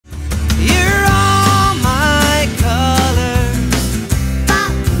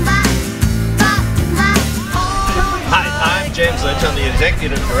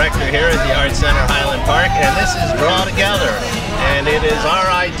Executive Director here at the Art Center Highland Park, and this is Draw Together. And it is our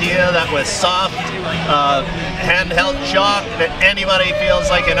idea that with soft, handheld chalk, that anybody feels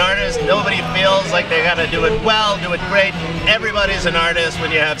like an artist. Nobody feels like they got to do it well, do it great. Everybody's an artist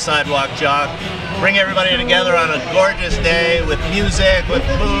when you have sidewalk chalk. Bring everybody together on a gorgeous day with music, with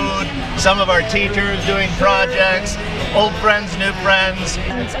food, some of our teachers doing projects, old friends, new friends.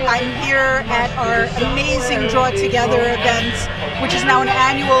 I'm here at our amazing Draw Together event, which is now an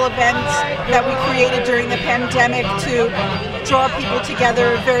annual event that we created during the pandemic to draw people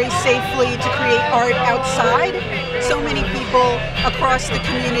together very safely to create art outside. So many people across the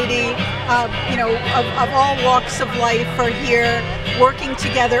community, of all walks of life are here working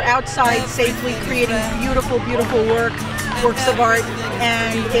together outside safely, creating beautiful, beautiful works of art,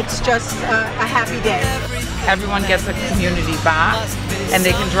 and it's just a happy day. Everyone gets a community box and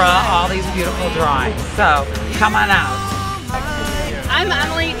they can draw all these beautiful drawings. So come on out. I'm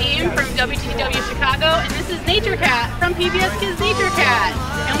Emily Dean from WTTW Chicago, and this is Nature Cat from PBS Kids Nature Cat.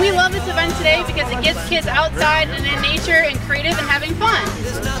 And we love this event today because it gets kids outside and in nature and creative and having fun.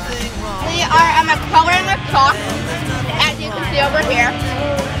 We are coloring with chalk, as you can see over here.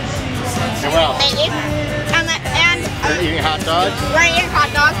 And what else? And You're eating hot dogs? We're eating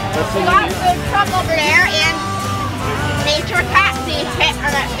hot dogs. We got a food truck over there, and Nature Cat sees hit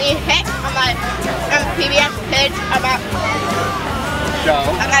on the PBS Kids show.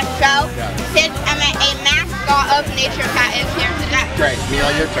 Kids, a mascot of Nature Cat is here today. Great, Neil,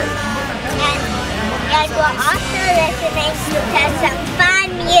 your turn. And we're also listening to some fun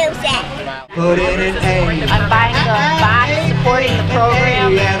music. Put it in A. I'm buying the box, supporting the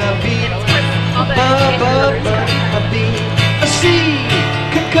program.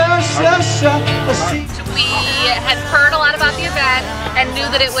 We had heard a lot about the event and knew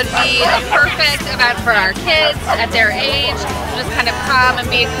that it would be a perfect event for our kids at their age to just kind of come and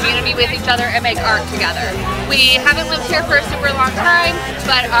be in community with each other and make art together. We haven't lived here for a super long time,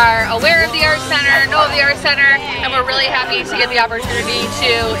 but are aware of the Art Center, know of the Art Center, and we're really happy to get the opportunity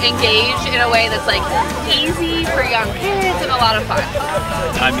to engage in a way that's like easy for young kids and a lot of fun.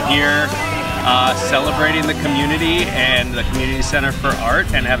 I'm here celebrating the community and the Community Center for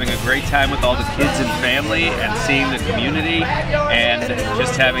Art and having a great time with all the kids and family and seeing the community and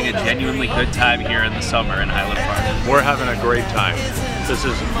just having a genuinely good time here in the summer in Highland Park. We're having a great time. This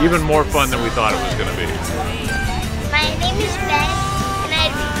is even more fun than we thought it was going to be. My name is Ben,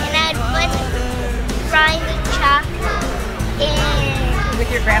 and I'd fun drawing with chalk and With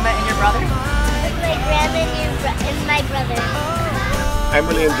your grandma and your brother? with my grandma and my brother. I'm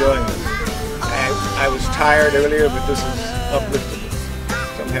really enjoying this. I was tired earlier, but this is uplifting.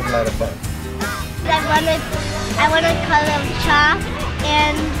 So I'm having a lot of fun. I wanted color of chalk,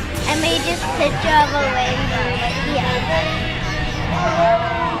 and I made this picture of a rainbow right here.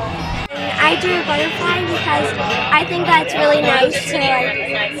 I drew a butterfly because I think that's really nice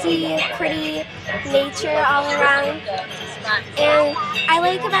to see pretty nature all around. And I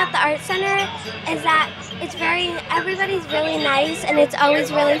like about the Art Center is that everybody's really nice, and it's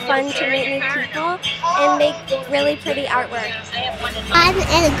always really fun to meet new people and make really pretty artwork. Fun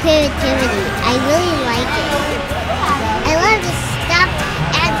and creativity. I really like it. I love the stuff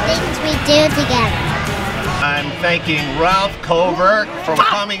and things we do together. I'm thanking Ralph Covert for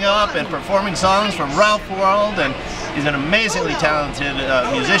coming up and performing songs from Ralph World, and he's an amazingly talented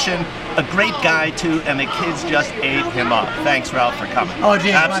musician, a great guy too, and the kids just ate him up. Thanks, Ralph, for coming. Oh,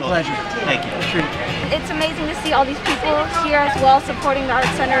 James, my pleasure. Thank you. It's amazing to see all these people here as well, supporting the Art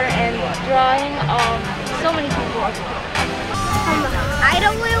Center and drawing. So many people. I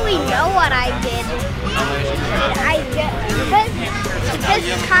don't really know what I did.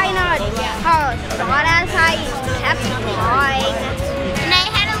 Just kind of thought as I kept drawing. And I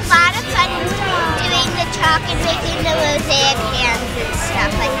had a lot of fun doing the chalk and making the mosaic hands and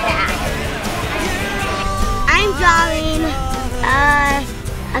stuff like that. I'm drawing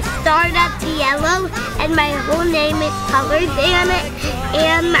a star that's yellow, and my whole name is colored in it,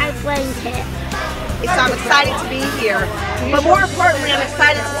 and my friend's hit. So I'm excited to be here. But more importantly, I'm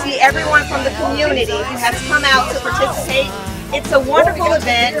excited to see everyone from the community who has come out to participate. It's a wonderful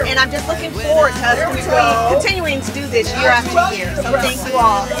event, and I'm just looking forward to us continuing to do this year after year. So thank you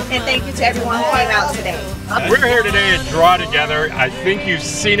all, and thank you to everyone who came out today. We're here today at Draw Together. I think you've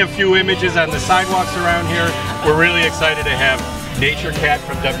seen a few images on the sidewalks around here. We're really excited to have Nature Cat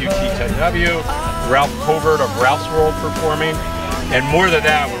from WTTW, Ralph Covert of Ralph's World performing, and more than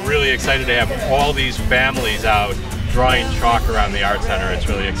that, we're really excited to have all these families out drawing chalk around the Art Center. It's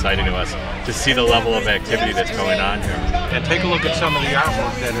really exciting to us to see the level of activity that's going on here. And take a look at some of the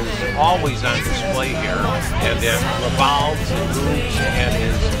artwork that is always on display here, and that revolves and moves and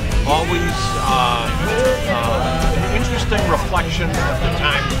reflection of the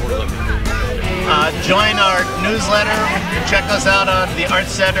times we're living in. Join our newsletter, check us out on the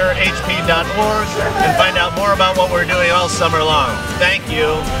artcenterhp.org and find out more about what we're doing all summer long. Thank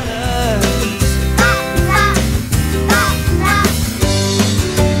you.